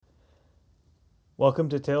Welcome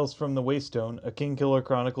to Tales from the Waystone, a Kingkiller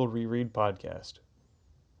Chronicle reread podcast.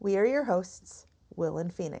 We are your hosts, Will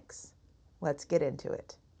and Phoenix. Let's get into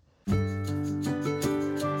it.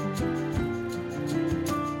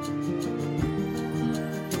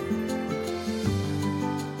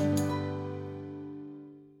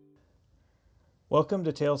 Welcome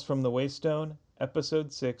to Tales from the Waystone,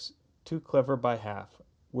 Episode 6, Too Clever by Half,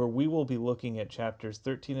 where we will be looking at chapters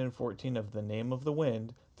 13 and 14 of The Name of the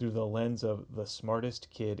Wind through the lens of the smartest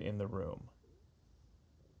kid in the room.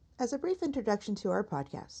 As a brief introduction to our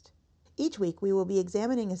podcast, each week we will be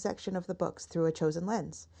examining a section of the books through a chosen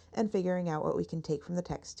lens and figuring out what we can take from the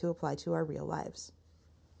text to apply to our real lives.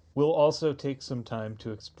 We'll also take some time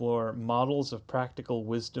to explore models of practical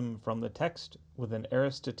wisdom from the text with an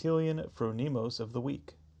Aristotelian phronimos of the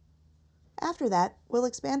week. After that, we'll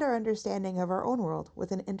expand our understanding of our own world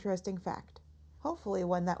with an interesting fact, hopefully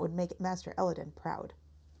one that would make Master Elladan proud.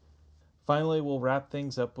 Finally, we'll wrap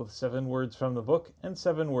things up with 7 words from the book and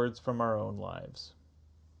 7 words from our own lives.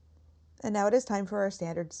 And now it is time for our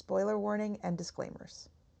standard spoiler warning and disclaimers.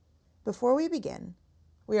 Before we begin,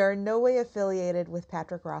 we are in no way affiliated with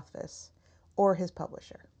Patrick Rothfuss or his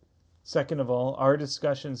publisher. Second of all, our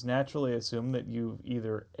discussions naturally assume that you've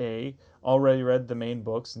either A, already read the main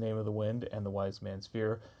books, Name of the Wind and The Wise Man's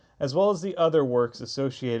Fear, as well as the other works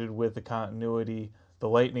associated with the continuity, The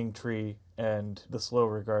Lightning Tree, and The Slow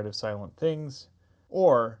Regard of Silent Things,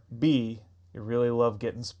 or B, you really love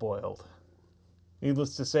getting spoiled.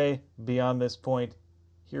 Needless to say, beyond this point,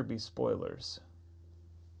 here be spoilers.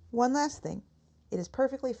 One last thing. It is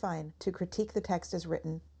perfectly fine to critique the text as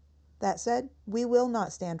written. That said, we will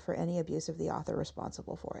not stand for any abuse of the author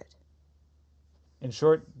responsible for it. In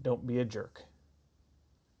short, don't be a jerk.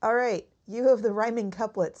 All right, you have the rhyming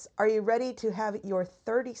couplets. Are you ready to have your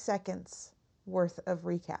 30 seconds worth of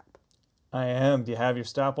recap? I am. Do you have your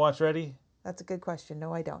stopwatch ready? That's a good question.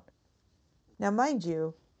 No, I don't. Now, mind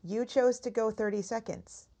you, you chose to go 30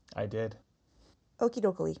 seconds. I did. Okie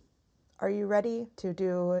dokie. Are you ready to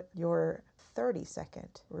do your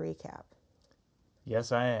 30-second recap?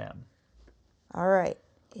 Yes, I am. All right.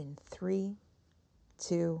 In 3,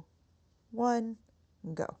 2, 1,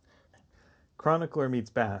 go. Chronicler meets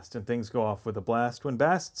Bast, and things go off with a blast. When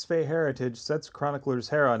Bast's Fey heritage sets Chronicler's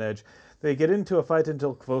hair on edge, they get into a fight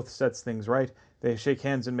until Kvothe sets things right. They shake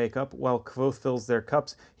hands and make up. While Kvothe fills their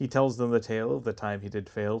cups, he tells them the tale of the time he did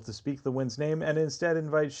fail to speak the wind's name, and instead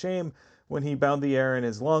invites shame when he bound the air in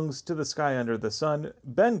his lungs to the sky under the sun.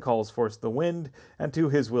 Ben calls forth the wind, and to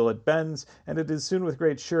his will it bends, and it is soon with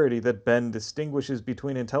great surety that Ben distinguishes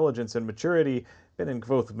between intelligence and maturity. Ben and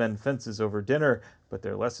Kvothe mend fences over dinner, but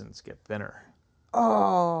their lessons get thinner.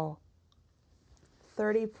 Oh,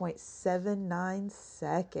 30.79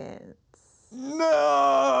 seconds. No!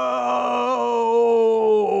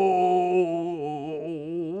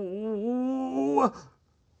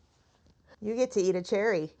 You get to eat a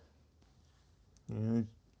cherry. You're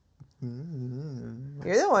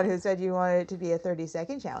the one who said you wanted it to be a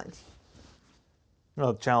 30-second challenge.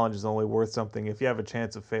 Well, the challenge is only worth something if you have a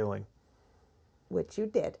chance of failing. Which you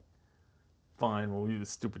did. Fine, we'll eat a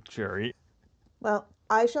stupid cherry. Well,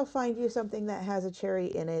 I shall find you something that has a cherry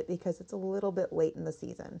in it because it's a little bit late in the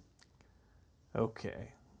season.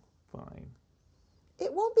 Okay, fine.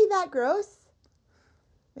 It won't be that gross.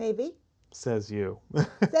 Maybe. Says you.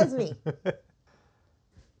 Says me.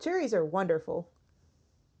 Cherries are wonderful.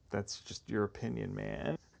 That's just your opinion,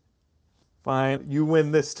 man. Fine, you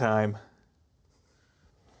win this time.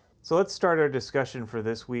 So let's start our discussion for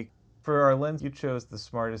this week. For our lens, you chose the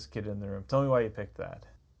smartest kid in the room. Tell me why you picked that.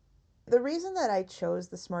 The reason that I chose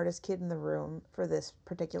the smartest kid in the room for this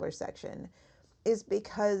particular section is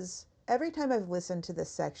because every time I've listened to this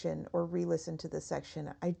section or re-listened to this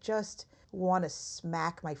section, I just want to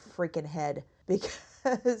smack my freaking head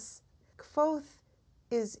because Kvothe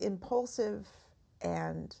is impulsive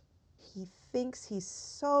and he thinks he's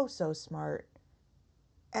so smart,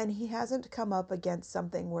 and he hasn't come up against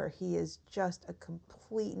something where he is just a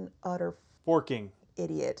complete and utter Forking.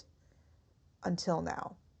 idiot until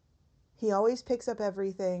now. He always picks up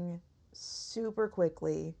everything super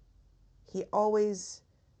quickly. He always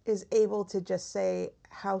is able to just say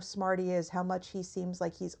how smart he is, how much he seems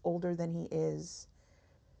like he's older than he is.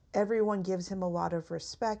 Everyone gives him a lot of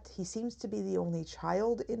respect. He seems to be the only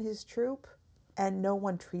child in his troop, and no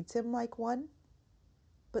one treats him like one.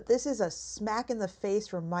 But this is a smack in the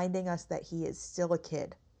face reminding us that he is still a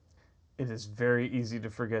kid. It is very easy to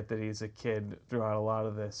forget that he's a kid throughout a lot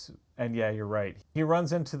of this. And yeah, you're right. He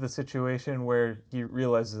runs into the situation where he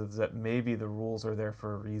realizes that maybe the rules are there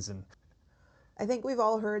for a reason. I think we've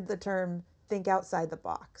all heard the term think outside the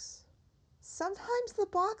box. Sometimes the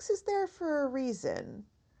box is there for a reason.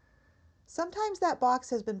 Sometimes that box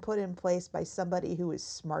has been put in place by somebody who is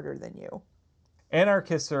smarter than you.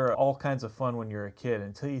 Anarchists are all kinds of fun when you're a kid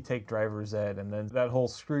until you take driver's ed, and then that whole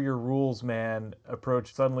screw your rules, man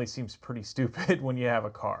approach suddenly seems pretty stupid when you have a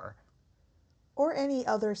car. Or any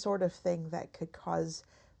other sort of thing that could cause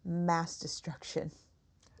mass destruction.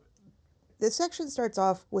 This section starts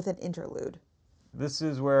off with an interlude. This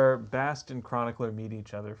is where Bast and Chronicler meet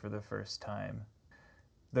each other for the first time.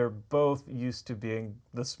 They're both used to being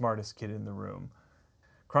the smartest kid in the room.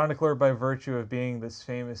 Chronicler by virtue of being this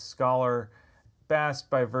famous scholar, Bast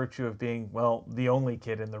by virtue of being, well, the only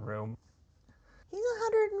kid in the room. He's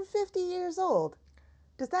 150 years old.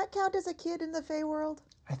 Does that count as a kid in the Feywild?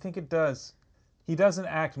 I think it does. He doesn't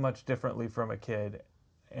act much differently from a kid,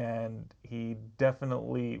 and he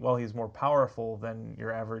definitely, well, he's more powerful than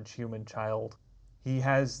your average human child. He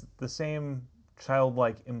has the same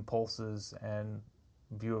childlike impulses and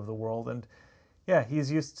view of the world, and yeah,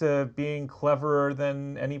 he's used to being cleverer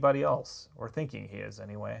than anybody else, or thinking he is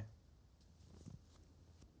anyway.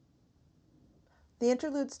 The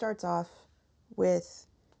interlude starts off with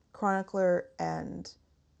Chronicler and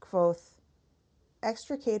Kvothe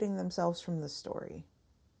extricating themselves from the story.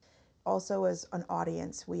 Also, as an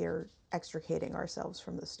audience, we are extricating ourselves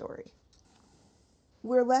from the story.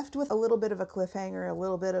 We're left with a little bit of a cliffhanger, a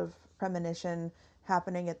little bit of premonition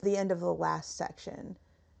happening at the end of the last section.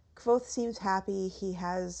 Kvothe seems happy. He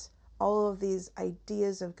has all of these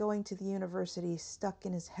ideas of going to the university stuck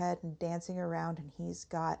in his head and dancing around, and he's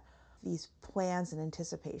got these plans and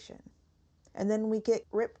anticipation. And then we get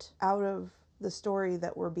ripped out of the story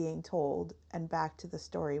that we're being told and back to the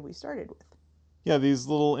story we started with. Yeah, these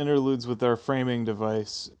little interludes with our framing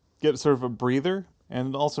device get sort of a breather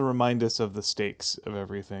and also remind us of the stakes of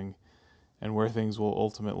everything and where things will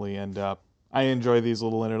ultimately end up. I enjoy these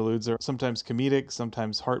little interludes. They're sometimes comedic,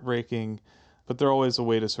 sometimes heartbreaking, but they're always a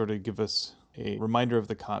way to sort of give us a reminder of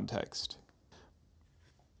the context.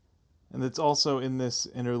 And it's also in this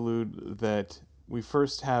interlude that we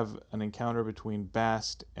first have an encounter between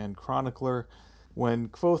Bast and Chronicler when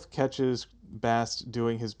Kvothe catches Bast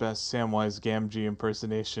doing his best Samwise Gamgee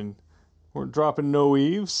impersonation. We're dropping no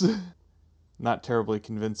eaves. Not terribly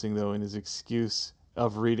convincing, though, in his excuse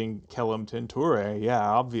of reading Kellum Tenture. Yeah,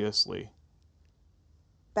 obviously.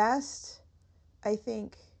 Bast, I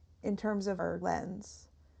think, in terms of our lens,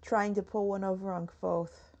 trying to pull one over on Kvothe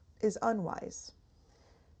is unwise.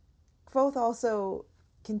 Kvothe also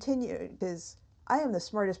continued his I am the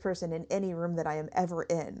smartest person in any room that I am ever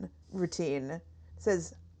in routine.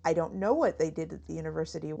 Says, I don't know what they did at the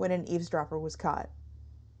university when an eavesdropper was caught.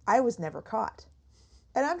 I was never caught.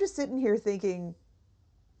 And I'm just sitting here thinking,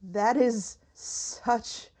 that is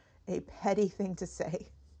such a petty thing to say.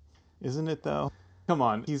 Isn't it, though? Come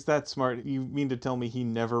on, he's that smart. You mean to tell me he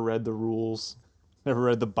never read the rules? Never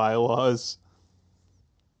read the bylaws?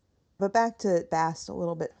 But back to Bast a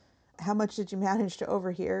little bit. How much did you manage to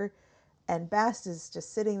overhear? And Bast is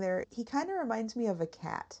just sitting there. He kind of reminds me of a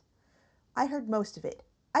cat. I heard most of it.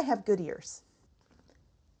 I have good ears.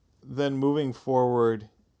 Then moving forward,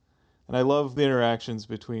 and I love the interactions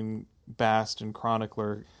between Bast and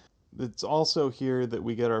Chronicler. It's also here that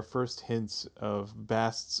we get our first hints of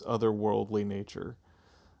Bast's otherworldly nature.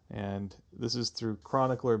 And this is through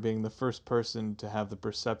Chronicler being the first person to have the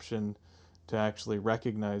perception to actually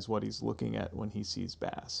recognize what he's looking at when he sees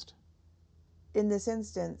Bast. In this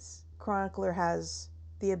instance, Chronicler has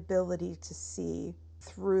the ability to see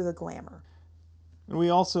through the glamour. And we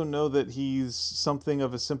also know that he's something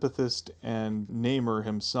of a sympathist and namer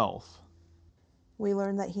himself. We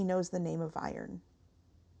learn that he knows the name of iron.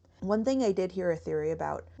 One thing I did hear a theory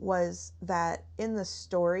about was that in the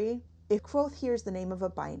story, if Kvothe hears the name of a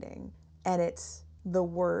binding and it's the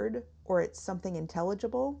word or it's something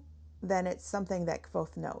intelligible, then it's something that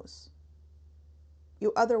Kvothe knows.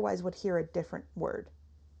 You otherwise would hear a different word,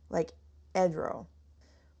 like Edro.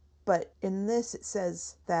 But in this, it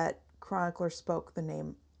says that Chronicler spoke the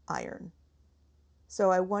name iron.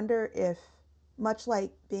 So I wonder if, much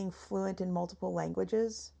like being fluent in multiple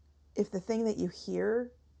languages, if the thing that you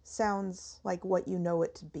hear sounds like what you know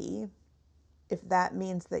it to be, if that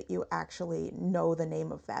means that you actually know the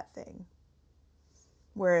name of that thing.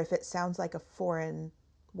 Where if it sounds like a foreign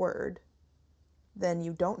word, then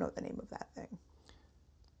you don't know the name of that thing.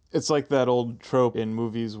 It's like that old trope in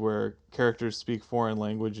movies where characters speak foreign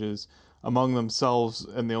languages among themselves,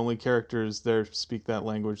 and the only characters there speak that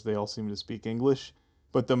language, they all seem to speak English.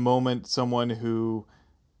 But the moment someone who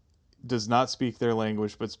does not speak their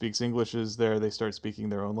language but speaks English is there, they start speaking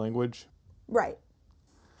their own language. Right.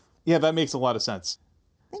 Yeah, that makes a lot of sense.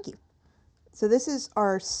 Thank you. So this is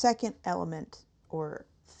our second element or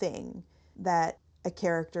thing that a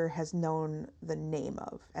character has known the name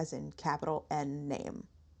of, as in capital N name.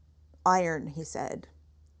 Iron, he said,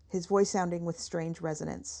 his voice sounding with strange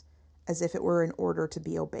resonance, as if it were an order to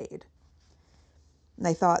be obeyed. And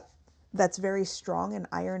I thought, that's very strong, and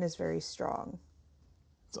iron is very strong.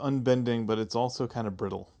 It's unbending, but it's also kind of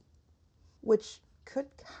brittle. Which could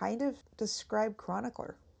kind of describe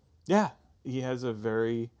Chronicler. Yeah, he has a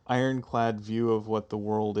very ironclad view of what the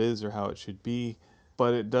world is or how it should be,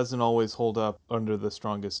 but it doesn't always hold up under the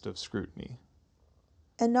strongest of scrutiny.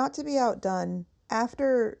 And not to be outdone,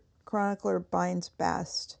 after Chronicler binds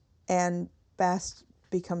Bast, and Bast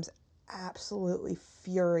becomes absolutely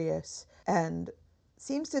furious and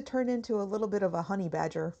seems to turn into a little bit of a honey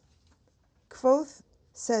badger, Kvothe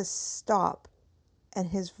says stop, and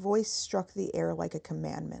his voice struck the air like a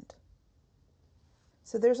commandment.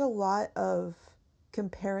 So there's a lot of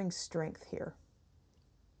comparing strength here.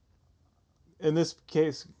 In this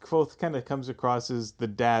case, Kvothe kind of comes across as the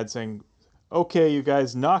dad saying, okay, you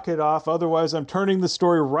guys, knock it off, otherwise I'm turning the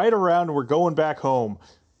story right around and we're going back home.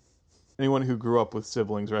 Anyone who grew up with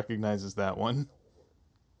siblings recognizes that one.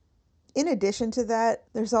 In addition to that,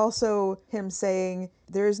 there's also him saying,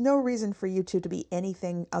 there is no reason for you two to be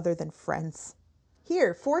anything other than friends.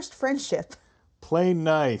 Here, forced friendship. Plain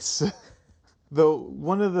nice. Though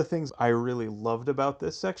one of the things I really loved about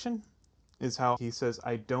this section is how he says,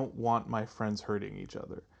 I don't want my friends hurting each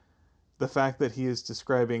other. The fact that he is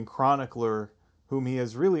describing Chronicler, whom he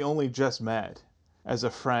has really only just met, as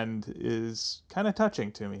a friend is kind of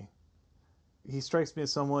touching to me. He strikes me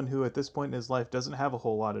as someone who at this point in his life doesn't have a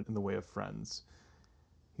whole lot in the way of friends.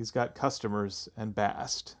 He's got customers and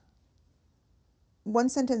Bast. One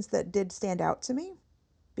sentence that did stand out to me,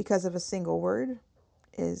 because of a single word,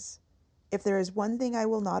 is, if there is one thing I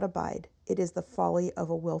will not abide, it is the folly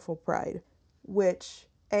of a willful pride. Which,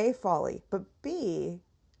 A, folly, but B,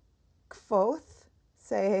 Kvothe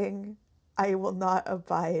saying, I will not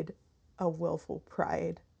abide a willful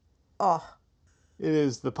pride. Oh. It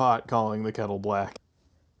is the pot calling the kettle black.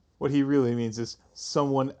 What he really means is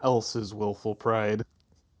someone else's willful pride.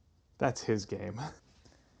 That's his game.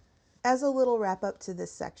 As a little wrap up to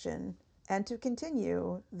this section, and to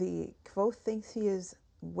continue, the Kvothe thinks he is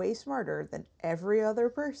way smarter than every other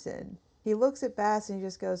person. He looks at Bast and he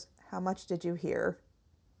just goes, how much did you hear?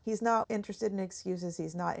 He's not interested in excuses.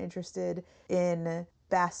 He's not interested in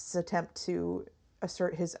Bast's attempt to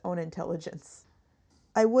assert his own intelligence.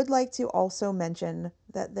 I would like to also mention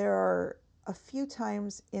that there are a few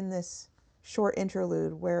times in this short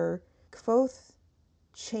interlude where Kvothe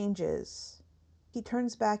changes. He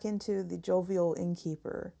turns back into the jovial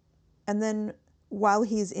innkeeper. And then while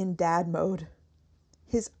he's in dad mode,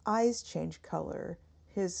 his eyes change color,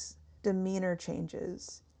 his demeanor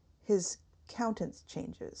changes, his countenance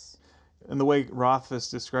changes. And the way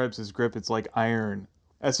Rothfuss describes his grip, it's like iron,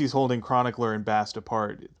 as he's holding Chronicler and Bast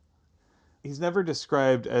apart. He's never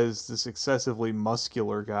described as this excessively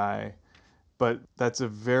muscular guy, but that's a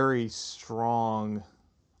very strong,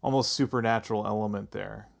 almost supernatural element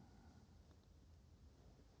there.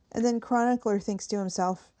 And then Chronicler thinks to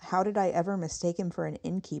himself, how did I ever mistake him for an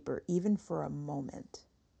innkeeper, even for a moment?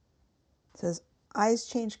 So his eyes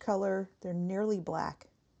change color, they're nearly black.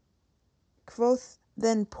 Kvothe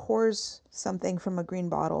then pours something from a green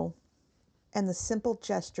bottle, and the simple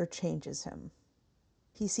gesture changes him.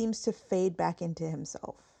 He seems to fade back into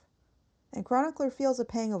himself. And Chronicler feels a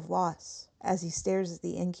pang of loss as he stares at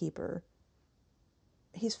the innkeeper.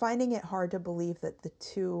 He's finding it hard to believe that the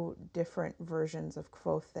two different versions of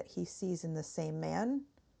Kvothe that he sees in the same man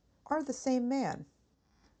are the same man.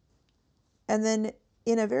 And then,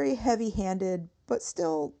 in a very heavy-handed, but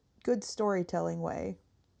still good storytelling way,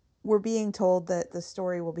 we're being told that the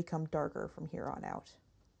story will become darker from here on out.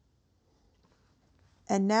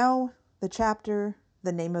 And now, the chapter,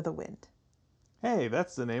 The Name of the Wind. Hey,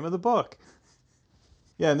 that's the name of the book.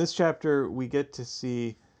 Yeah, in this chapter, we get to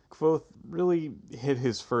see Kvothe really hit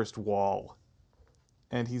his first wall.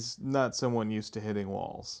 And he's not someone used to hitting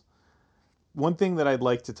walls. One thing that I'd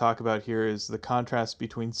like to talk about here is the contrast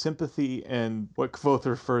between sympathy and what Kvothe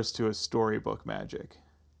refers to as storybook magic.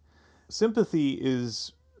 Sympathy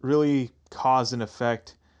is really cause and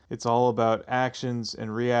effect. It's all about actions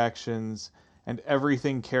and reactions, and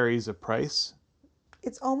everything carries a price.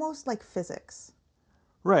 It's almost like physics.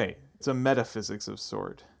 Right. It's a metaphysics of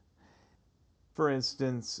sort. For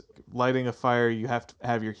instance, lighting a fire, you have to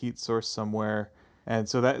have your heat source somewhere. And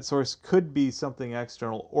so that source could be something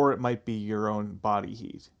external, or it might be your own body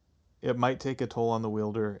heat. It might take a toll on the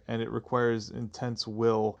wielder, and it requires intense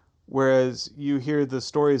will. Whereas you hear the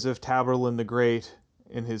stories of Taborlin the Great,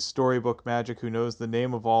 in his storybook magic who knows the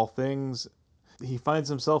name of all things. He finds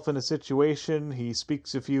himself in a situation, he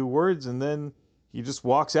speaks a few words, and then he just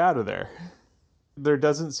walks out of there. There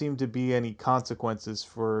doesn't seem to be any consequences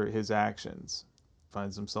for his actions.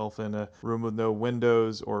 Finds himself in a room with no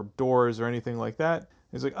windows or doors or anything like that.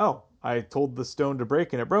 He's like, oh, I told the stone to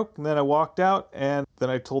break and it broke, and then I walked out, and then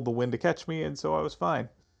I told the wind to catch me, and so I was fine.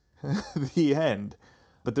 The end.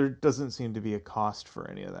 But there doesn't seem to be a cost for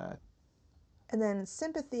any of that. And then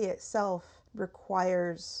sympathy itself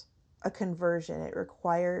requires a conversion, it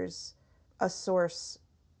requires a source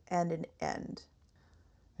and an end.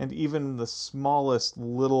 And even the smallest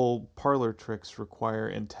little parlor tricks require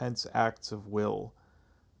intense acts of will.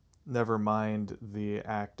 Never mind the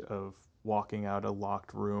act of walking out a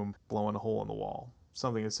locked room, blowing a hole in the wall.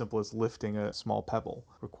 Something as simple as lifting a small pebble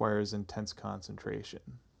requires intense concentration.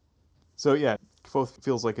 So yeah, Kvothe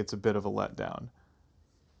feels like it's a bit of a letdown.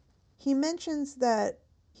 He mentions that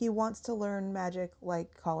he wants to learn magic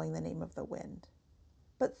like calling the name of the wind.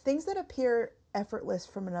 But things that appear effortless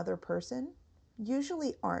from another person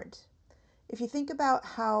usually aren't. If you think about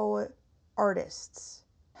how artists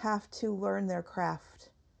have to learn their craft,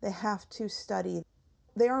 they have to study.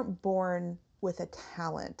 They aren't born with a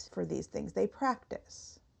talent for these things, they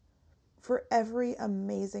practice. For every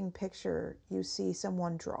amazing picture you see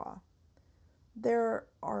someone draw, there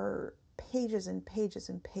are pages and pages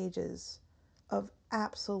and pages of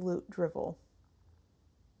absolute drivel.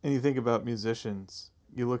 And you think about musicians.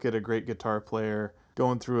 You look at a great guitar player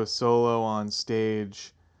going through a solo on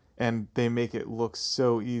stage, and they make it look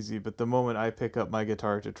so easy. But the moment I pick up my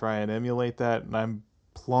guitar to try and emulate that, and I'm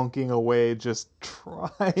plunking away just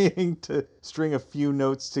trying to string a few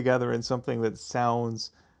notes together in something that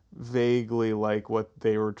sounds vaguely like what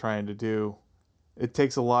they were trying to do, it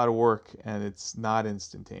takes a lot of work and it's not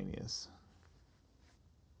instantaneous.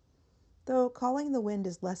 Though calling the wind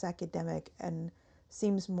is less academic and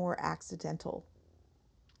seems more accidental,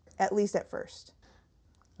 at least at first.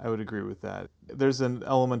 I would agree with that. There's an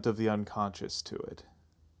element of the unconscious to it.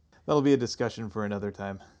 That'll be a discussion for another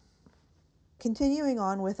time. Continuing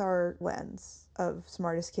on with our lens of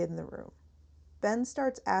smartest kid in the room, Ben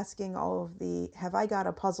starts asking all of the "have I got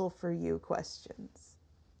a puzzle for you" questions.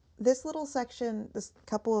 This little section, this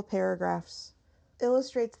couple of paragraphs,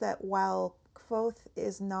 illustrates that while Kvothe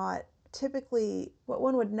is not typically what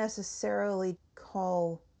one would necessarily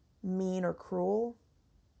call mean or cruel,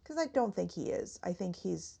 because I don't think he is. I think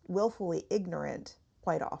he's willfully ignorant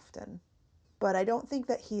quite often. But I don't think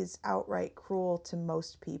that he's outright cruel to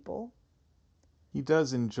most people. He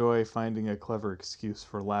does enjoy finding a clever excuse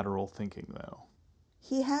for lateral thinking, though.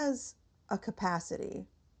 He has a capacity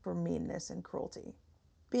for meanness and cruelty.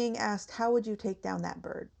 Being asked, "How would you take down that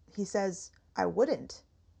bird?" he says, "I wouldn't."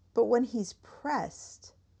 But when he's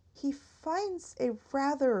pressed, he finds a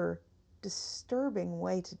rather disturbing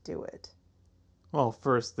way to do it. Well,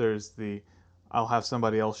 first there's the I'll have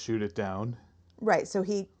somebody else shoot it down. Right, so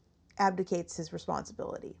he abdicates his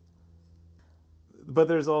responsibility. But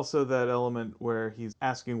there's also that element where he's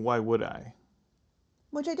asking, why would I?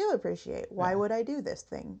 Which I do appreciate. Why Yeah. would I do this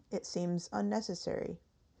thing? It seems unnecessary.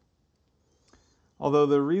 Although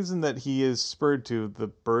the reason that he is spurred to, the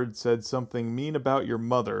bird said something mean about your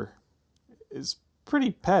mother, is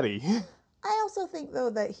pretty petty. I also think,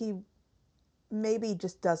 though, that he maybe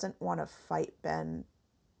just doesn't want to fight Ben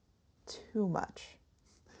too much.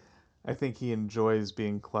 I think he enjoys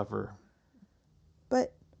being clever.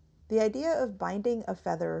 But the idea of binding a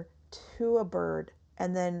feather to a bird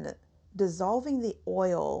and then dissolving the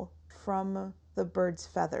oil from the bird's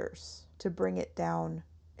feathers to bring it down,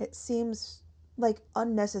 it seems like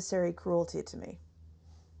unnecessary cruelty to me.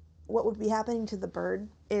 What would be happening to the bird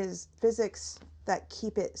is physics that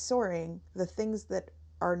keep it soaring, the things that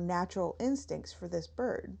are natural instincts for this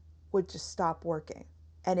bird, would just stop working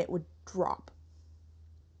and it would drop.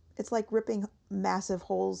 It's like ripping massive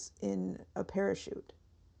holes in a parachute.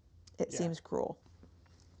 It seems cruel.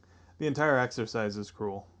 The entire exercise is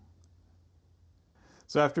cruel.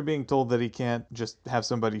 So after being told that he can't just have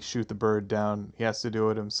somebody shoot the bird down, he has to do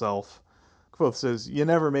it himself, Kvothe says, "You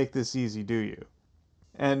never make this easy, do you?"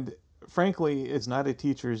 And frankly, it's not a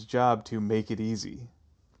teacher's job to make it easy.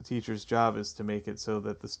 The teacher's job is to make it so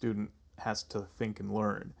that the student has to think and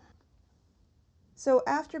learn. So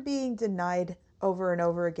after being denied over and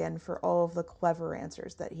over again for all of the clever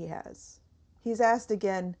answers that he has, he's asked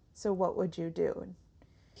again, "So what would you do?"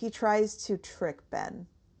 He tries to trick Ben,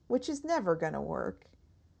 which is never going to work,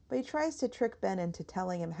 but he tries to trick Ben into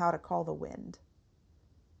telling him how to call the wind.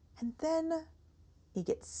 And then he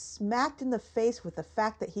gets smacked in the face with the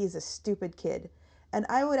fact that he's a stupid kid. And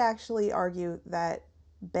I would actually argue that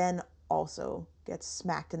Ben also gets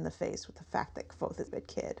smacked in the face with the fact that Kvothe is a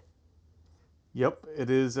kid. Yep, it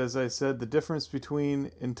is, as I said, the difference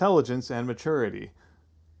between intelligence and maturity.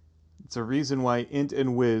 It's a reason why int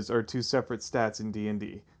and whiz are two separate stats in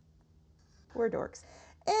D&D. We're dorks.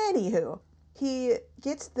 Anywho, he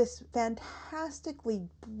gets this fantastically,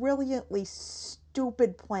 brilliantly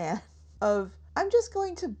stupid plan of, I'm just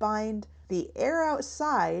going to bind the air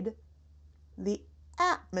outside, the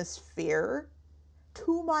atmosphere,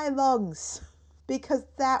 to my lungs, because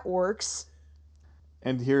that works.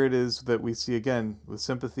 And here it is that we see again, with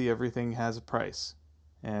sympathy, everything has a price,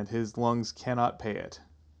 and his lungs cannot pay it.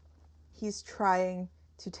 He's trying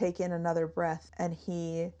to take in another breath, and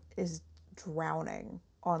he is drowning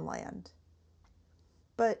on land.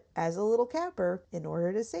 But as a little capper, in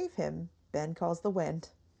order to save him, Ben calls the wind.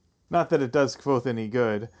 Not that it does Kvothe any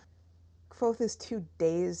good. Kvothe is too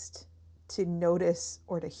dazed to notice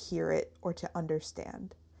or to hear it or to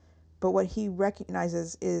understand. But what he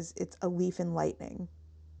recognizes is it's a leaf in lightning,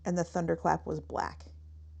 and the thunderclap was black.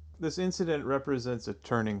 This incident represents a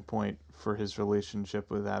turning point for his relationship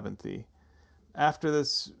with Abinthy. After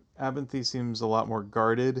this, Abinthy seems a lot more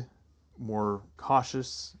guarded, more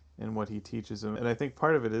cautious in what he teaches him. And I think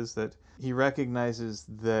part of it is that he recognizes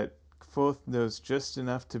that Kvothe knows just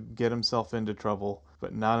enough to get himself into trouble,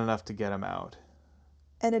 but not enough to get him out.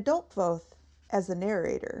 And adult Kvothe, as the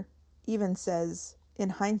narrator, even says, in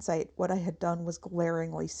hindsight, what I had done was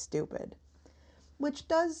glaringly stupid. Which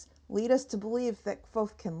does lead us to believe that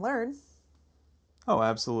Kvothe can learn. Oh,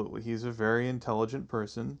 absolutely. He's a very intelligent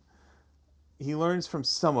person. He learns from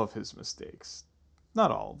some of his mistakes.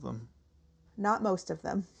 Not all of them. Not most of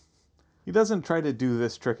them. He doesn't try to do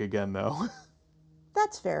this trick again, though.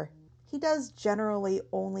 That's fair. He does generally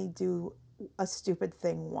only do a stupid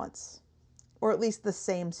thing once. Or at least the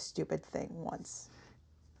same stupid thing once.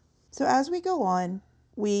 So as we go on,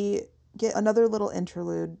 we get another little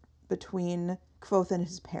interlude between Kvothe and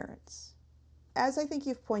his parents. As I think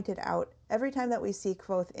you've pointed out, every time that we see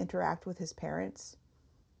Kvothe interact with his parents,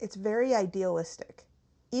 it's very idealistic.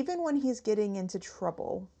 Even when he's getting into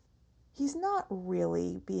trouble, he's not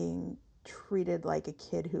really being treated like a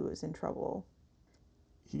kid who is in trouble.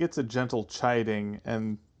 He gets a gentle chiding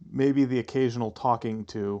and maybe the occasional talking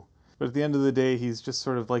to, but at the end of the day, he's just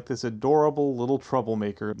sort of like this adorable little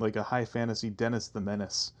troublemaker, like a high fantasy Dennis the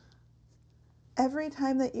Menace. Every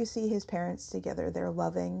time that you see his parents together, they're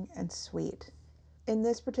loving and sweet. In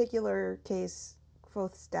this particular case,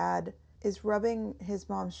 Kvothe's dad is rubbing his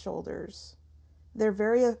mom's shoulders. They're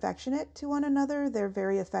very affectionate to one another. They're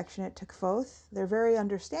very affectionate to Kvothe. They're very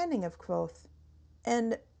understanding of Kvothe.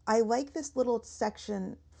 And I like this little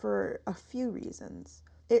section for a few reasons.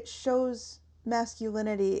 It shows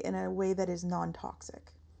masculinity in a way that is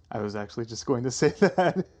non-toxic. I was actually just going to say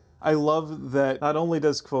that. I love that not only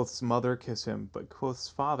does Kvothe's mother kiss him, but Kvothe's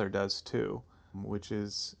father does too, which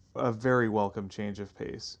is a very welcome change of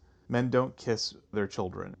pace. Men don't kiss their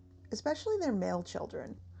children. Especially their male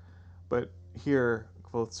children. But here,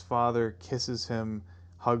 Kvothe's father kisses him,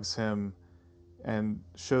 hugs him, and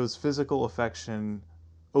shows physical affection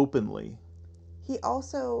openly. He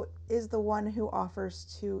also is the one who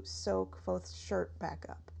offers to sew Kvothe's shirt back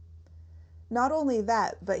up. Not only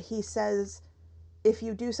that, but he says, if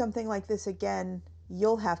you do something like this again,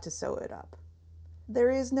 you'll have to sew it up.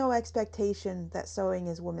 There is no expectation that sewing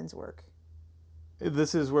is women's work.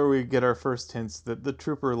 This is where we get our first hints that the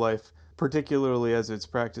trooper life, particularly as it's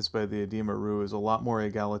practiced by the Edema Ruh, is a lot more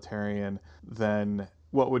egalitarian than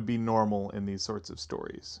what would be normal in these sorts of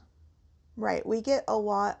stories. Right, we get a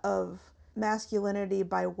lot of masculinity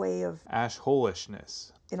by way of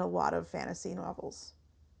Ash-holishness in a lot of fantasy novels.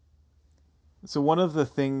 So one of the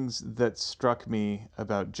things that struck me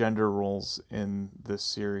about gender roles in this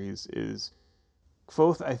series is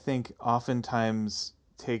Kvothe, I think, oftentimes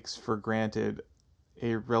takes for granted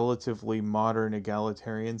a relatively modern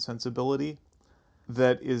egalitarian sensibility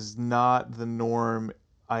that is not the norm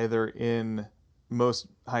either in most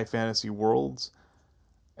high fantasy worlds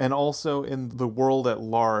and also in the world at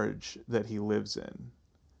large that he lives in.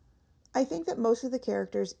 I think that most of the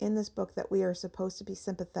characters in this book that we are supposed to be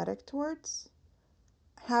sympathetic towards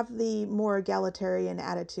have the more egalitarian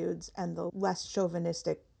attitudes and the less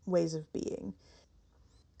chauvinistic ways of being.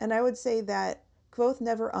 And I would say that Kvothe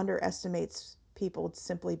never underestimates people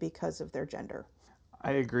simply because of their gender.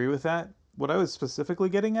 I agree with that. What I was specifically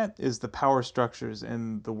getting at is the power structures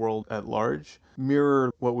in the world at large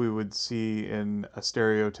mirror what we would see in a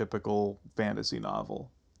stereotypical fantasy novel.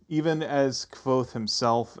 Even as Kvothe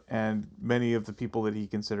himself and many of the people that he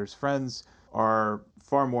considers friends are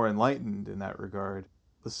far more enlightened in that regard,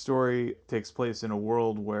 the story takes place in a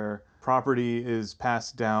world where Property is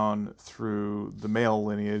passed down through the male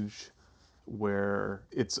lineage, where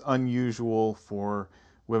it's unusual for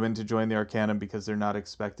women to join the Arcanum because they're not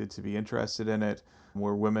expected to be interested in it,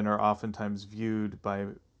 where women are oftentimes viewed by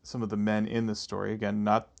some of the men in the story, again,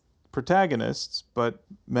 not protagonists, but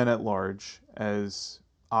men at large, as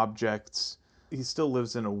objects. He still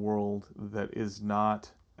lives in a world that is not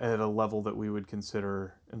at a level that we would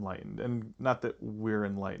consider enlightened, and not that we're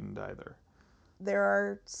enlightened either. There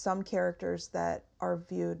are some characters that are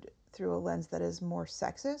viewed through a lens that is more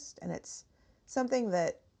sexist, and it's something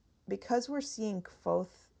that, because we're seeing Kvothe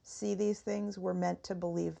see these things, we're meant to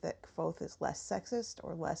believe that Kvothe is less sexist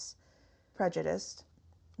or less prejudiced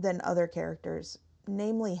than other characters,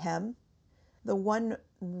 namely Hem. The one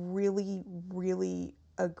really, really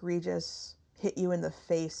egregious hit you in the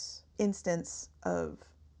face instance of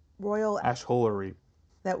royal Ashholery.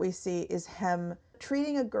 that we see is Hem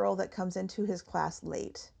treating a girl that comes into his class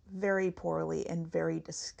late very poorly and very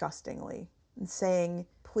disgustingly, and saying,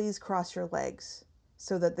 "Please cross your legs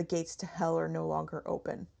so that the gates to hell are no longer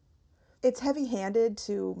open." It's heavy-handed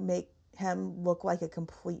to make Hem look like a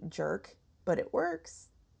complete jerk, but it works.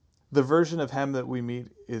 The version of Hem that we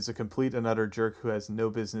meet is a complete and utter jerk who has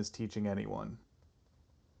no business teaching anyone.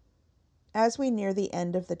 As we near the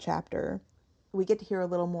end of the chapter, we get to hear a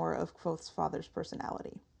little more of Kvothe's father's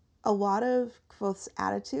personality. A lot of Kvothe's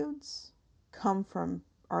attitudes come from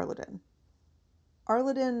Arliden.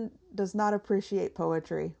 Arliden does not appreciate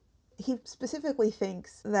poetry. He specifically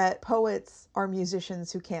thinks that poets are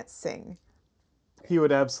musicians who can't sing. He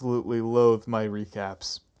would absolutely loathe my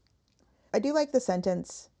recaps. I do like the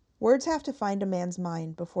sentence, "Words have to find a man's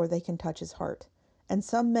mind before they can touch his heart, and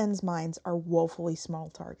some men's minds are woefully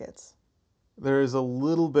small targets." There is a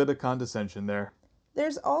little bit of condescension there.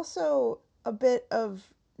 There's also a bit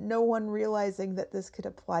of no one realizing that this could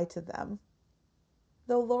apply to them.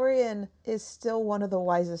 Though Lorien is still one of the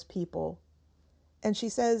wisest people, and she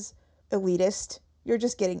says, "Elitist, you're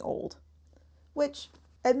just getting old." Which,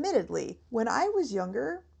 admittedly, when I was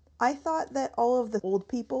younger, I thought that all of the old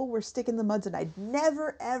people were stick in the muds, and I'd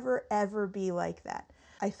never, ever, ever be like that.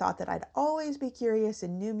 I thought that I'd always be curious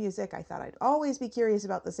in new music. I thought I'd always be curious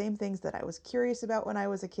about the same things that I was curious about when I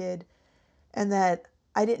was a kid, and that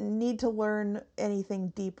I didn't need to learn anything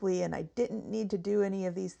deeply, and I didn't need to do any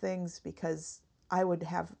of these things because I would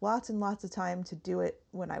have lots and lots of time to do it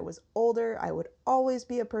when I was older. I would always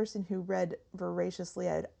be a person who read voraciously.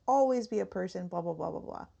 I'd always be a person, blah, blah, blah, blah,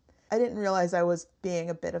 blah. I didn't realize I was being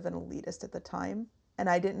a bit of an elitist at the time, and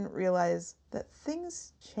I didn't realize that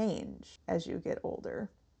things change as you get older.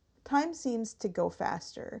 Time seems to go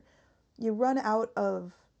faster. You run out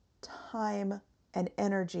of time and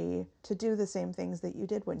energy to do the same things that you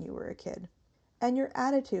did when you were a kid. And your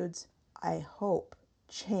attitudes, I hope,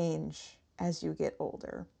 change as you get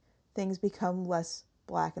older. Things become less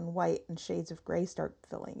black and white, and shades of gray start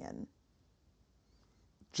filling in.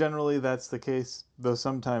 Generally, that's the case, though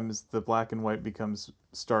sometimes the black and white becomes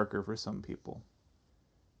starker for some people.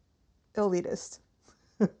 Elitist.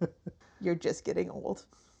 You're just getting old.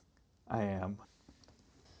 I am.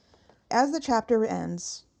 As the chapter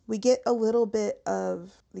ends, we get a little bit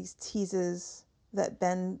of these teases that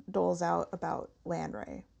Ben doles out about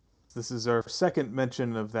Lanray. This is our second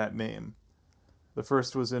mention of that name. The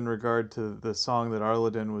first was in regard to the song that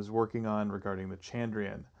Arliden was working on regarding the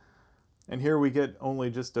Chandrian. And here we get only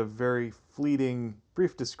just a very fleeting,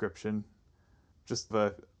 brief description, just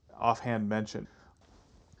the offhand mention.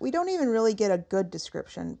 We don't even really get a good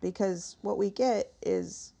description, because what we get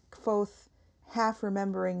is Kvothe half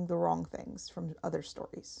remembering the wrong things from other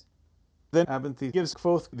stories. Then Abinthy gives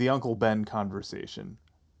Kvothe the Uncle Ben conversation.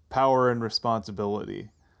 Power and responsibility.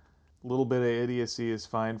 A little bit of idiocy is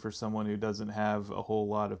fine for someone who doesn't have a whole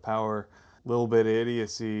lot of power. A little bit of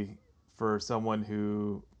idiocy for someone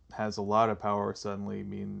who has a lot of power suddenly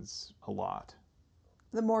means a lot.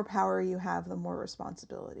 The more power you have, the more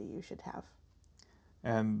responsibility you should have.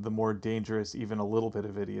 And the more dangerous even a little bit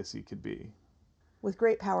of idiocy could be. With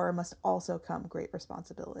great power must also come great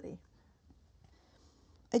responsibility.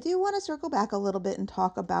 I do want to circle back a little bit and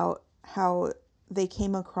talk about how they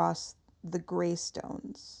came across the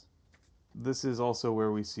Greystones. This is also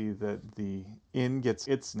where we see that the inn gets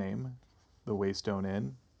its name, the Waystone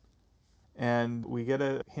Inn. And we get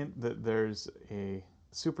a hint that there's a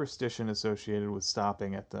superstition associated with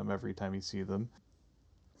stopping at them every time you see them.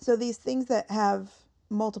 So these things that have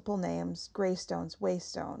multiple names, Greystones,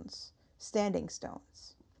 Waystones, Standing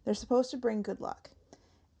Stones, they're supposed to bring good luck.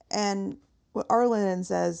 And what Arliden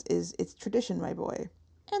says is, it's tradition, my boy,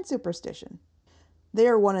 and superstition. They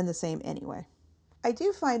are one and the same anyway. I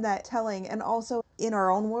do find that telling, and also in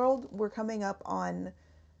our own world, we're coming up on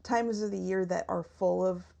times of the year that are full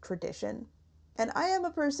of tradition. And I am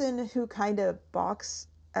a person who kind of balks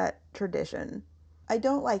at tradition. I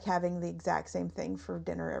don't like having the exact same thing for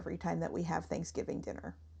dinner every time that we have Thanksgiving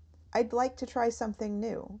dinner. I'd like to try something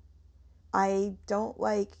new. I don't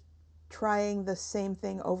like trying the same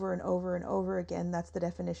thing over and over and over again. That's the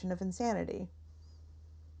definition of insanity.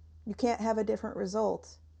 You can't have a different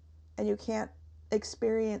result, and you can't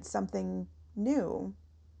experience something new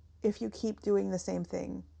if you keep doing the same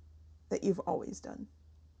thing that you've always done.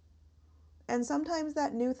 And sometimes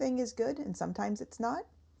that new thing is good and sometimes it's not,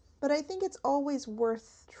 but I think it's always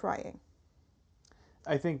worth trying.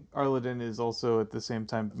 I think Arleden is also at the same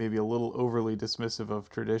time maybe a little overly dismissive of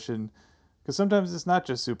tradition, because sometimes it's not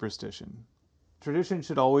just superstition. Tradition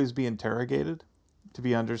should always be interrogated to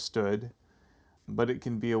be understood, but it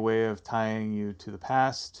can be a way of tying you to the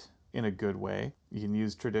past in a good way. You can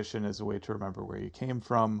use tradition as a way to remember where you came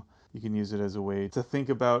from. You can use it as a way to think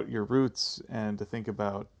about your roots and to think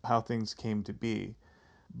about how things came to be.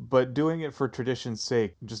 But doing it for tradition's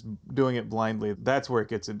sake, just doing it blindly, that's where it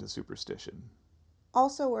gets into superstition.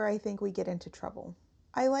 Also, where I think we get into trouble.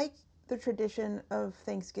 I like the tradition of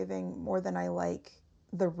Thanksgiving more than I like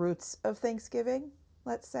the roots of Thanksgiving,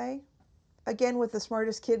 let's say. Again, with the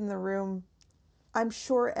smartest kid in the room, I'm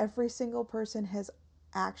sure every single person has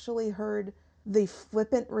actually heard the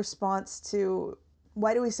flippant response to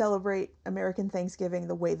why do we celebrate American Thanksgiving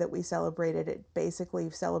the way that we celebrate it? It basically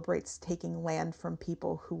celebrates taking land from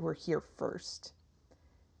people who were here first.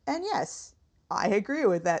 And yes, I agree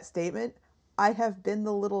with that statement. I have been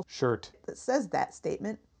the little Shirt. that says that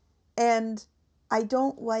statement. And I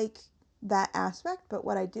don't like that aspect, but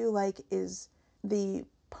what I do like is the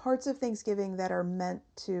parts of Thanksgiving that are meant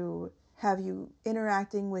to have you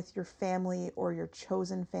interacting with your family or your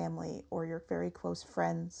chosen family or your very close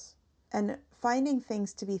friends and finding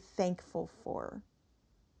things to be thankful for.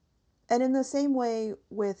 And in the same way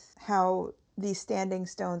with how these standing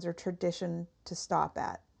stones are tradition to stop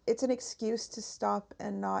at, it's an excuse to stop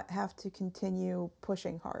and not have to continue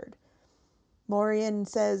pushing hard. Lorien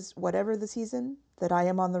says, whatever the season that I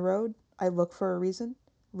am on the road, I look for a reason,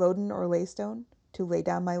 loden or laystone, to lay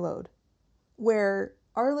down my load. Where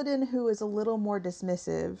Arleden, who is a little more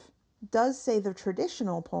dismissive, does say the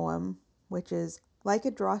traditional poem, which is, like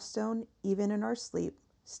a drawstone, even in our sleep,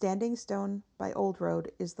 standing stone by old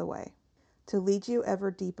road is the way, to lead you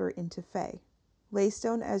ever deeper into fay.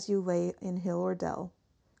 Laystone as you lay in hill or dell,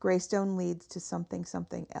 Greystone leads to something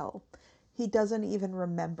something L. He doesn't even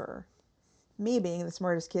remember. Me being the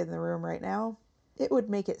smartest kid in the room right now, it would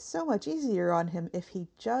make it so much easier on him if he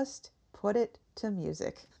just put it to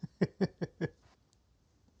music.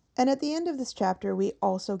 And at the end of this chapter, we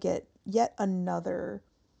also get yet another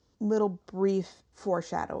little brief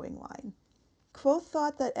foreshadowing line. Kvothe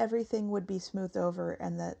thought that everything would be smoothed over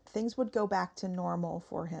and that things would go back to normal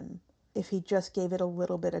for him if he just gave it a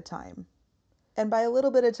little bit of time. And by a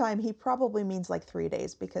little bit of time, he probably means like 3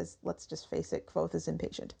 days because, let's just face it, Kvothe is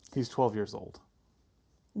impatient. He's 12 years old.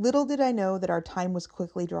 Little did I know that our time was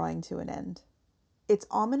quickly drawing to an end. It's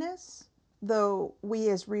ominous, though we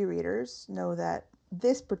as rereaders know that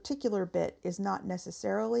this particular bit is not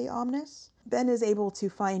necessarily ominous. Ben is able to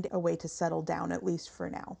find a way to settle down, at least for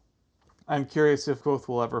now. I'm curious if Kvothe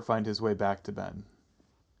will ever find his way back to Ben.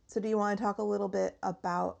 So do you want to talk a little bit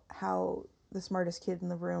about how the smartest kid in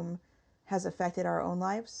the room has affected our own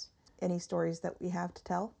lives? Any stories that we have to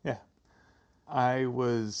tell? Yeah. I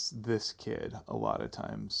was this kid a lot of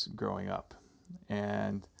times growing up.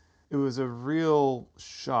 And it was a real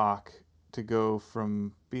shock to go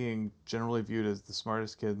from being generally viewed as the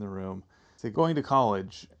smartest kid in the room to going to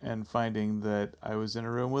college and finding that I was in a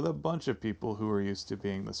room with a bunch of people who were used to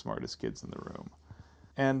being the smartest kids in the room.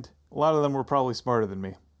 And a lot of them were probably smarter than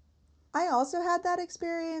me. I also had that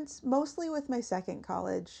experience, mostly with my second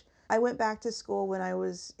college. I went back to school when I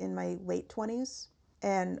was in my late 20s,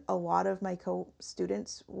 and a lot of my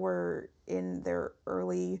co-students were in their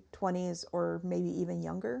early 20s or maybe even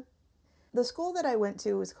younger. The school that I went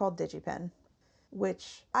to was called DigiPen,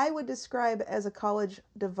 which I would describe as a college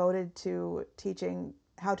devoted to teaching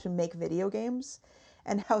how to make video games,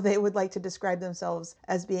 and how they would like to describe themselves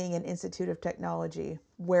as being an institute of technology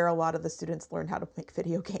where a lot of the students learn how to make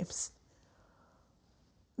video games.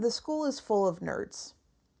 The school is full of nerds.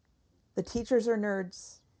 The teachers are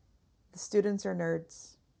nerds, the students are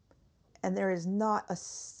nerds, and there is not a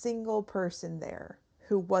single person there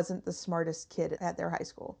who wasn't the smartest kid at their high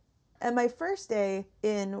school. And my first day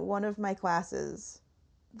in one of my classes,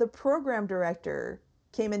 the program director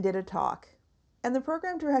came and did a talk. And the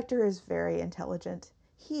program director is very intelligent.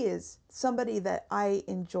 He is somebody that I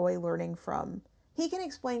enjoy learning from. He can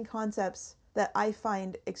explain concepts that I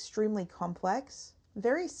find extremely complex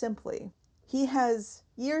very simply. He has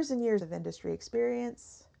years and years of industry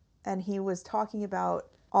experience, and he was talking about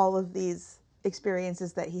all of these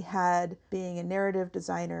experiences that he had being a narrative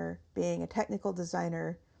designer, being a technical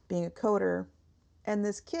designer, being a coder. And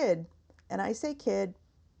this kid, and I say kid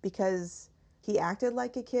because he acted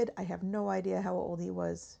like a kid. I have no idea how old he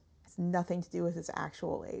was. It's nothing to do with his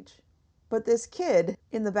actual age. But this kid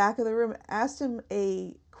in the back of the room asked him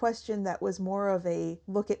a question that was more of a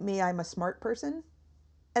look at me, I'm a smart person,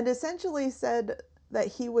 and essentially said that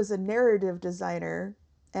he was a narrative designer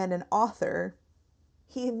and an author.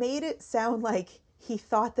 He made it sound like he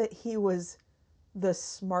thought that he was the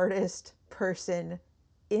smartest person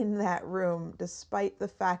in that room, despite the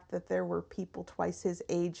fact that there were people twice his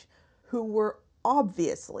age who were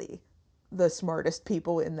obviously the smartest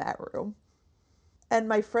people in that room. And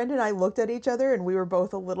my friend and I looked at each other, and we were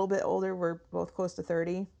both a little bit older. We're both close to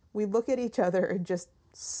 30. We look at each other and just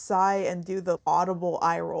sigh and do the audible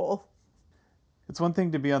eye roll. It's one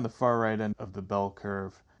thing to be on the far right end of the bell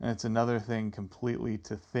curve, and it's another thing completely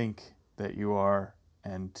to think that you are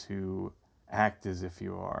and to act as if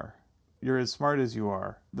you are. You're as smart as you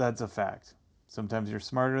are. That's a fact. Sometimes you're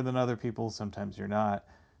smarter than other people, sometimes you're not.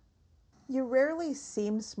 You rarely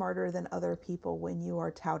seem smarter than other people when you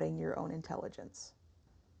are touting your own intelligence.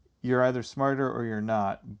 You're either smarter or you're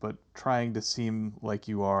not, but trying to seem like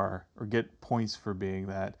you are or get points for being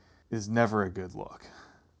that is never a good look.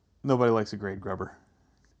 Nobody likes a grade grubber.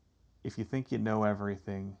 If you think you know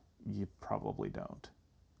everything, you probably don't.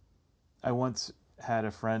 I once had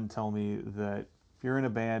a friend tell me that if you're in a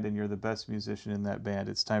band and you're the best musician in that band,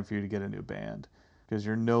 it's time for you to get a new band because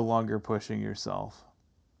you're no longer pushing yourself.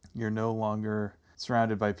 You're no longer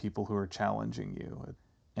surrounded by people who are challenging you,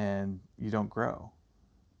 and you don't grow.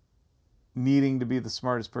 Needing to be the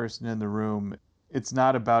smartest person in the room, it's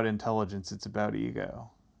not about intelligence, it's about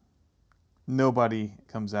ego. Nobody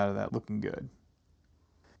comes out of that looking good.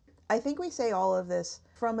 I think we say all of this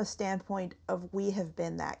from a standpoint of we have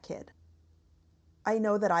been that kid. I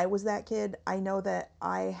know that I was that kid. I know that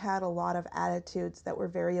I had a lot of attitudes that were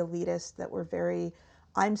very elitist, that were very,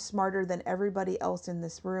 I'm smarter than everybody else in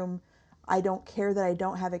this room. I don't care that I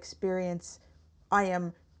don't have experience. I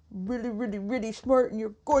am really, really, really smart and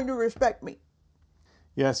you're going to respect me.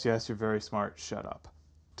 Yes, yes, you're very smart, shut up.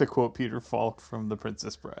 To quote Peter Falk from The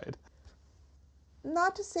Princess Bride.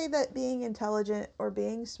 Not to say that being intelligent or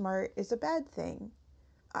being smart is a bad thing.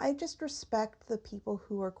 I just respect the people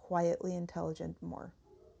who are quietly intelligent more.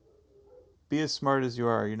 Be as smart as you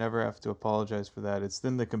are. You never have to apologize for that. It's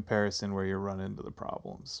then the comparison where you run into the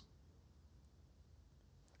problems.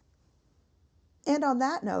 And on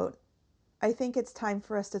that note, I think it's time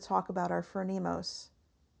for us to talk about our phronimos,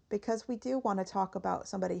 because we do want to talk about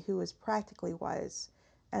somebody who is practically wise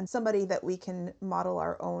and somebody that we can model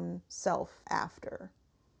our own self after.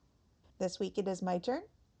 This week it is my turn.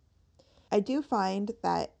 I do find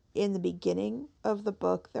that in the beginning of the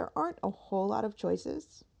book, there aren't a whole lot of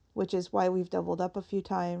choices, which is why we've doubled up a few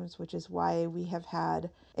times, which is why we have had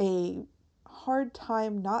a hard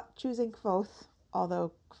time not choosing Kvothe,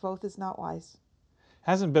 although Kvothe is not wise.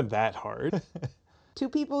 Hasn't been that hard. Two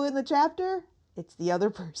people in the chapter, it's the other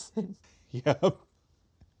person. Yep.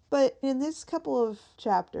 But in this couple of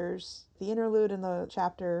chapters, the interlude and the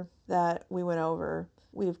chapter that we went over,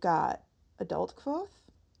 we've got Adult Kvothe,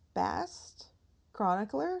 Bast,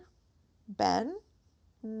 Chronicler, Ben,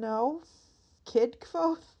 no, Kid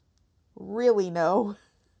Kvothe, really no,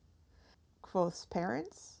 Kvothe's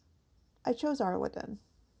parents. I chose Arleden.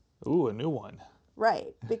 Ooh, a new one.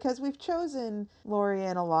 Right, because we've chosen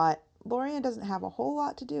Lorien a lot. Lorien doesn't have a whole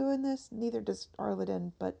lot to do in this, neither does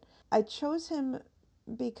Arleden, but I chose him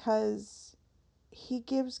because he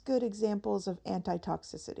gives good examples of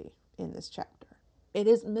anti-toxicity in this chapter. It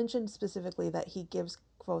is mentioned specifically that he gives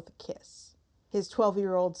Kvothe a kiss, his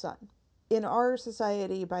 12-year-old son. In our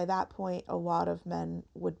society, by that point, a lot of men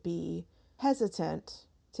would be hesitant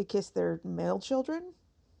to kiss their male children,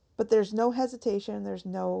 but there's no hesitation, there's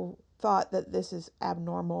no thought that this is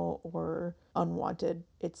abnormal or unwanted.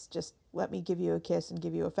 It's just, let me give you a kiss and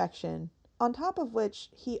give you affection. On top of which,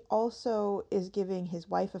 he also is giving his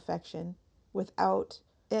wife affection without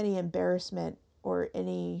any embarrassment or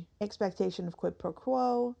any expectation of quid pro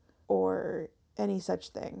quo or any such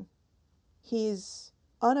thing. He's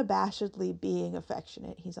unabashedly being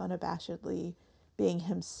affectionate. He's unabashedly being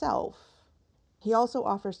himself. He also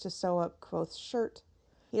offers to sew up Kvothe's shirt.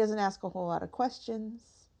 He doesn't ask a whole lot of questions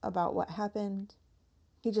about what happened.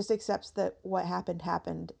 He just accepts that what happened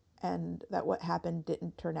happened and that what happened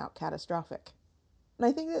didn't turn out catastrophic. And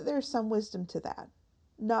I think that there's some wisdom to that.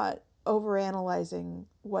 Not overanalyzing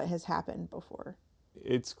what has happened before.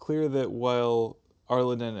 It's clear that while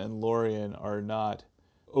Arliden and Lorien are not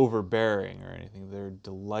overbearing or anything, they're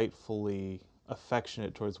delightfully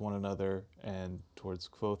affectionate towards one another and towards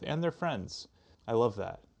Kvothe and their friends. I love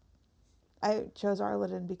that. I chose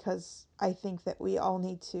Arliden because I think that we all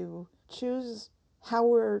need to choose how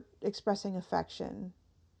we're expressing affection,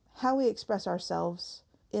 how we express ourselves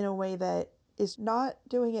in a way that is not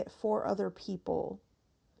doing it for other people,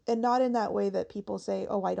 and not in that way that people say,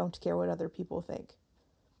 oh, I don't care what other people think,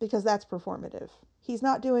 because that's performative. He's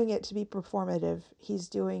not doing it to be performative, he's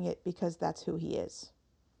doing it because that's who he is.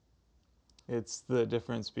 It's the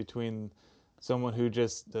difference between someone who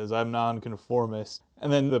just says, I'm nonconformist,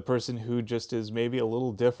 and then the person who just is maybe a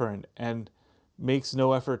little different and makes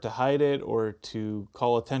no effort to hide it or to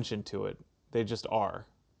call attention to it. They just are.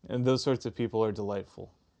 And those sorts of people are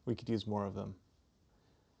delightful. We could use more of them.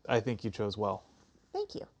 I think you chose well.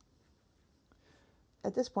 Thank you.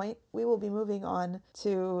 At this point, we will be moving on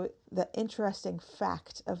to the interesting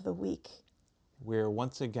fact of the week. We're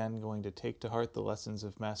once again going to take to heart the lessons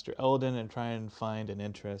of Master Elodin and try and find an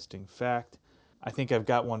interesting fact. I think I've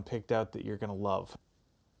got one picked out that you're going to love.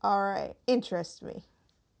 All right, interest me.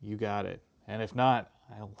 You got it. And if not,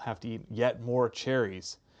 I'll have to eat yet more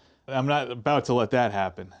cherries. I'm not about to let that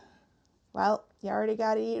happen. Well, you already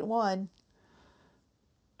got to eat one.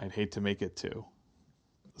 I'd hate to make it two.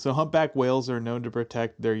 So humpback whales are known to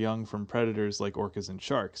protect their young from predators like orcas and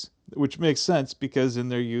sharks, which makes sense because in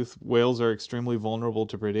their youth, whales are extremely vulnerable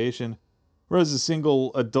to predation, whereas a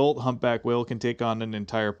single adult humpback whale can take on an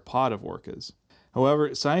entire pod of orcas.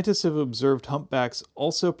 However, scientists have observed humpbacks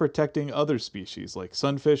also protecting other species like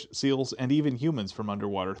sunfish, seals, and even humans from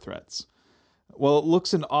underwater threats. While it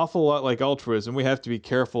looks an awful lot like altruism, we have to be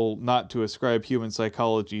careful not to ascribe human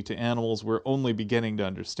psychology to animals we're only beginning to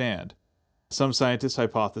understand. Some scientists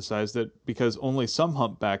hypothesize that because only some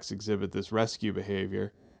humpbacks exhibit this rescue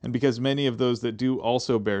behavior, and because many of those that do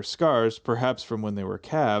also bear scars, perhaps from when they were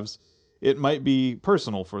calves, it might be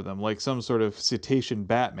personal for them, like some sort of cetacean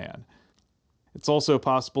Batman. It's also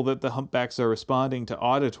possible that the humpbacks are responding to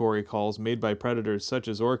auditory calls made by predators such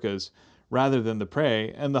as orcas, rather than the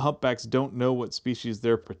prey, and the humpbacks don't know what species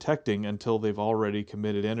they're protecting until they've already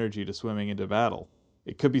committed energy to swimming into battle.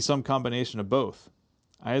 It could be some combination of both.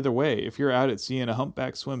 Either way, if you're out at sea and a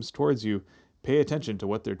humpback swims towards you, pay attention to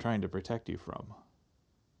what they're trying to protect you from.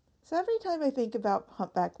 So every time I think about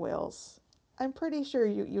humpback whales, I'm pretty sure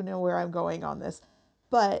you know where I'm going on this,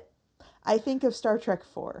 but I think of Star Trek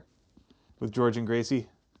 4. With George and Gracie?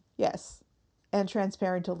 Yes, and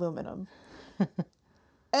transparent aluminum.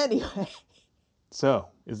 Anyway, So,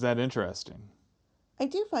 is that interesting? I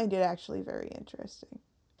do find it actually very interesting.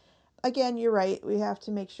 Again, you're right. We have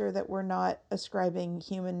to make sure that we're not ascribing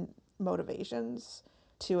human motivations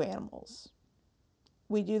to animals.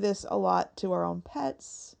 We do this a lot to our own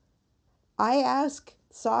pets. I ask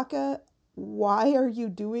Sokka, why are you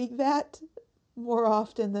doing that more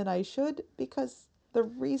often than I should? Because the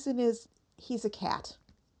reason is he's a cat.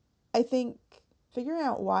 I think figuring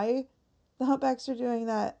out why the humpbacks are doing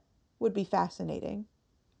that would be fascinating.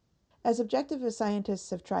 As objective as scientists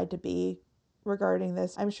have tried to be regarding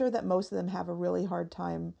this, I'm sure that most of them have a really hard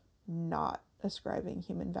time not ascribing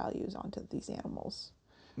human values onto these animals.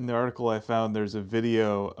 In the article I found, there's a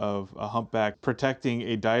video of a humpback protecting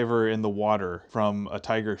a diver in the water from a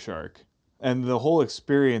tiger shark. And the whole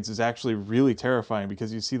experience is actually really terrifying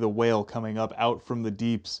because you see the whale coming up out from the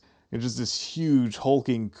deeps. It's just this huge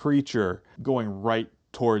hulking creature going right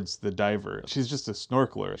towards the diver. She's just a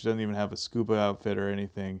snorkeler. She doesn't even have a scuba outfit or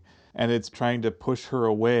anything. And it's trying to push her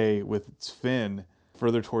away with its fin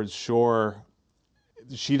further towards shore.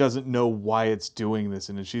 She doesn't know why it's doing this,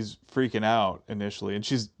 and she's freaking out initially. And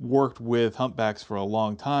she's worked with humpbacks for a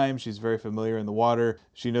long time. She's very familiar in the water.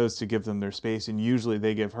 She knows to give them their space, and usually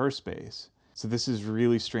they give her space. So this is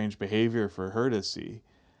really strange behavior for her to see.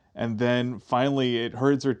 And then finally it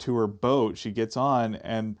herds her to her boat. She gets on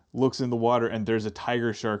and looks in the water, and there's a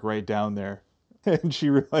tiger shark right down there. And she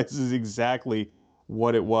realizes exactly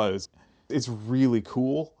what it was. It's really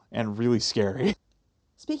cool and really scary.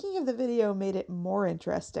 Speaking of the video made it more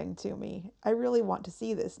interesting to me. I really want to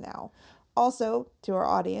see this now. Also, to our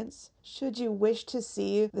audience, should you wish to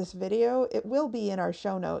see this video, it will be in our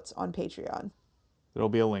show notes on Patreon. There'll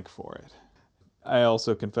be a link for it. I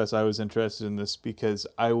also confess I was interested in this because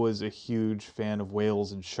I was a huge fan of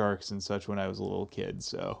whales and sharks and such when I was a little kid,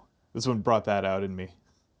 so this one brought that out in me.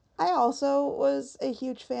 I also was a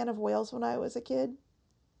huge fan of whales when I was a kid,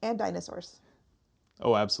 and dinosaurs.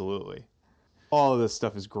 Oh, absolutely. All of this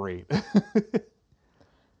stuff is great.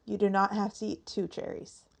 You do not have to eat 2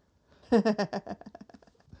 cherries.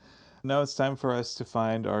 Now it's time for us to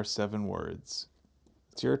find our 7 words.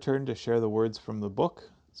 It's your turn to share the words from the book,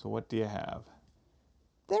 so what do you have?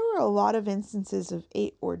 There were a lot of instances of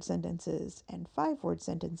 8-word sentences and 5-word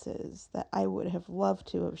sentences that I would have loved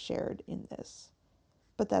to have shared in this.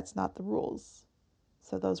 But that's not the rules.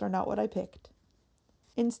 So those are not what I picked.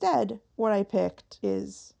 Instead, what I picked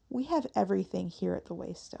is, we have everything here at the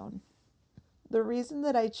Waystone. The reason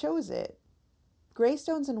that I chose it,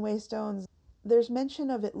 Greystones and Waystones, there's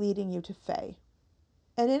mention of it leading you to Fae.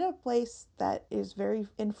 And in a place that is very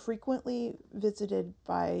infrequently visited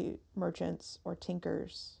by merchants or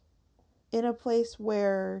tinkers, in a place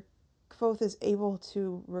where Kvothe is able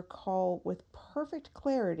to recall with perfect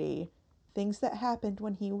clarity things that happened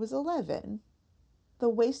when he was 11,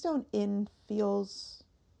 the Waystone Inn feels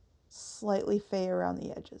slightly Fae around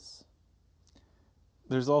the edges.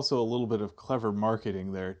 There's also a little bit of clever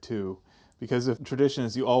marketing there, too. Because if tradition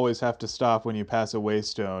is you always have to stop when you pass a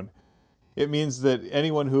Waystone, it means that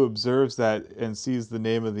anyone who observes that and sees the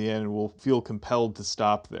name of the inn will feel compelled to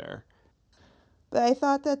stop there. But I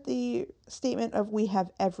thought that the statement of we have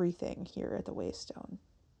everything here at the Waystone.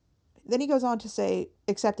 Then he goes on to say,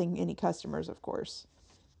 accepting any customers, of course.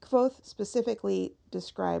 Kvothe specifically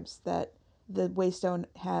describes that the Waystone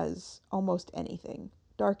has almost anything.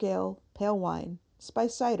 Dark ale, pale wine,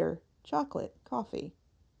 spiced cider, chocolate, coffee.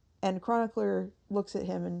 And Chronicler looks at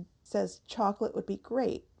him and says chocolate would be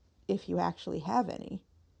great if you actually have any.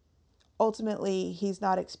 Ultimately, he's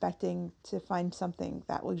not expecting to find something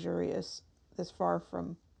that luxurious this far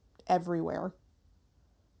from everywhere.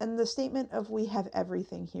 And the statement of we have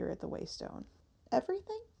everything here at the Waystone.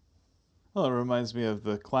 Everything? Well, it reminds me of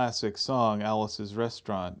the classic song Alice's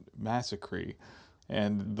Restaurant, Massacre.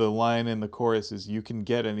 And the line in the chorus is, you can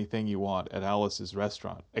get anything you want at Alice's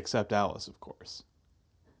Restaurant, except Alice, of course.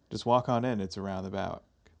 Just walk on in, it's around about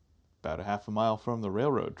a half a mile from the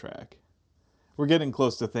railroad track. We're getting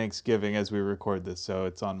close to Thanksgiving as we record this, so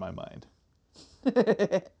it's on my mind.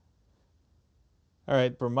 All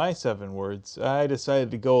right, for my 7 words, I decided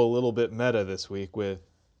to go a little bit meta this week with,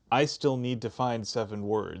 I still need to find 7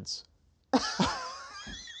 words.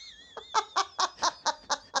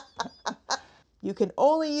 You can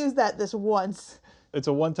only use that this once. It's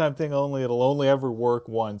a one-time thing only. It'll only ever work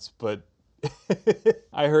once, but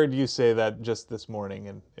I heard you say that just this morning,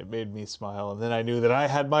 and it made me smile, and then I knew that I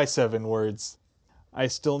had my 7 words. I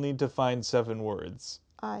still need to find 7 words.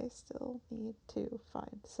 I still need to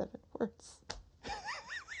find 7 words.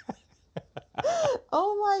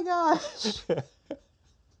 Oh my gosh.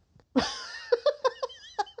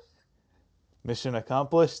 Mission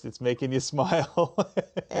accomplished. It's making you smile.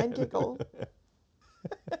 And giggle.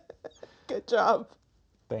 Good job.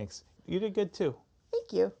 Thanks. You did good too.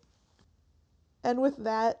 Thank you. And with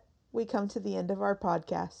that, we come to the end of our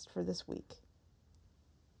podcast for this week.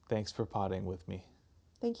 Thanks for potting with me.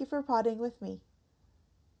 Thank you for potting with me.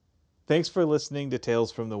 Thanks for listening to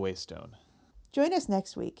Tales from the Waystone. Join us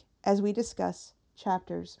next week as we discuss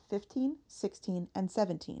chapters 15, 16, and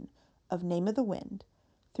 17 of Name of the Wind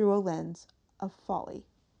through a lens of folly.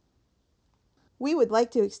 We would like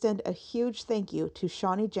to extend a huge thank you to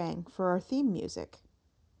Shawnee Jang for our theme music.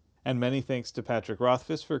 And many thanks to Patrick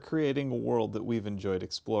Rothfuss for creating a world that we've enjoyed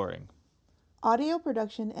exploring. Audio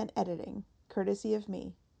production and editing, courtesy of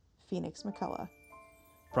me, Phoenix McCullough.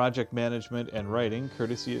 Project management and writing,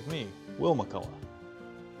 courtesy of me, Will McCullough.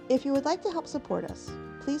 If you would like to help support us,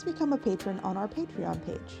 please become a patron on our Patreon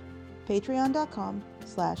page,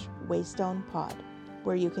 patreon.com/waystonepod,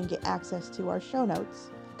 where you can get access to our show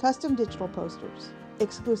notes, custom digital posters,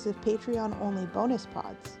 exclusive Patreon-only bonus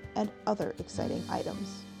pods, and other exciting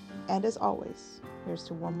items. And as always, here's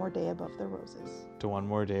to one more day above the roses. To one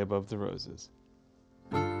more day above the roses.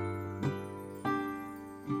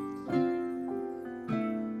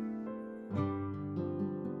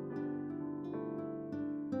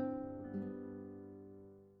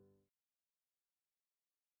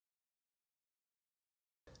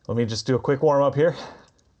 Let me just do a quick warm-up here.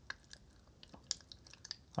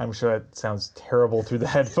 I'm sure that sounds terrible through the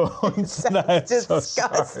headphones. Sounds Sorry.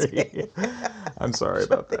 disgusting. I'm sorry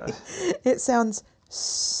about that. It sounds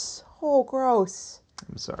so gross.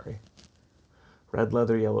 I'm sorry. Red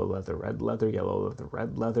leather, yellow leather, red leather, yellow leather,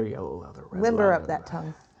 red leather, yellow leather, red Limber leather. up that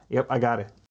tongue. Yep, I got it.